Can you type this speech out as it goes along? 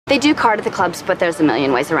They do card at the clubs, but there's a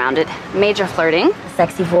million ways around it. Major flirting.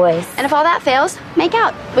 Sexy voice. And if all that fails, make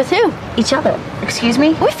out. With who? Each other. Excuse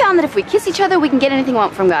me? We found that if we kiss each other, we can get anything we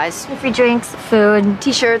want from guys. Free drinks, food,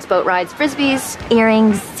 T-shirts, boat rides, frisbees.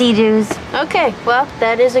 earrings, sea-doos. Okay, well,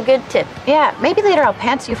 that is a good tip. Yeah, maybe later I'll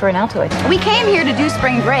pants you for an Altoid. We came here to do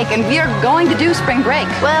spring break, and we are going to do spring break.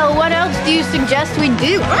 Well, what else do you suggest we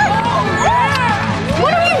do?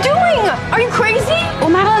 What are you doing? Are you crazy? Will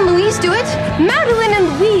Madeline and Louise do it? Madeline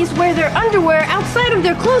and Louise wear their underwear outside of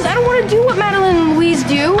their clothes. I don't want to do what Madeline and Louise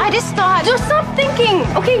do. I just thought... Just stop thinking.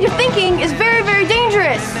 Okay, your thinking is very, very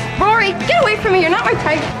dangerous. Rory, get away from me. You're not my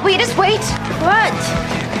type. Wait, just wait. What?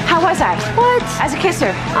 How was I? What? As a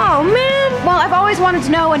kisser. Oh, man. Well, I've always wanted to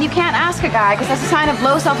know, and you can't ask a guy, because that's a sign of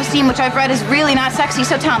low self-esteem, which I've read is really not sexy.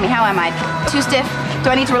 So tell me, how am I? Too stiff? Do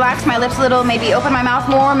I need to relax my lips a little, maybe open my mouth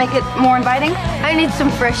more, make it more inviting? I need some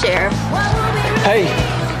fresh air. Hey,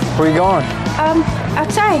 where you going?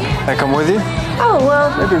 Outside. I come with you? Oh, well,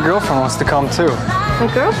 Maybe your girlfriend wants to come too. my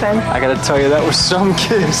girlfriend. I gotta tell you, that was some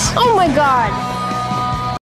kiss. Oh, my God.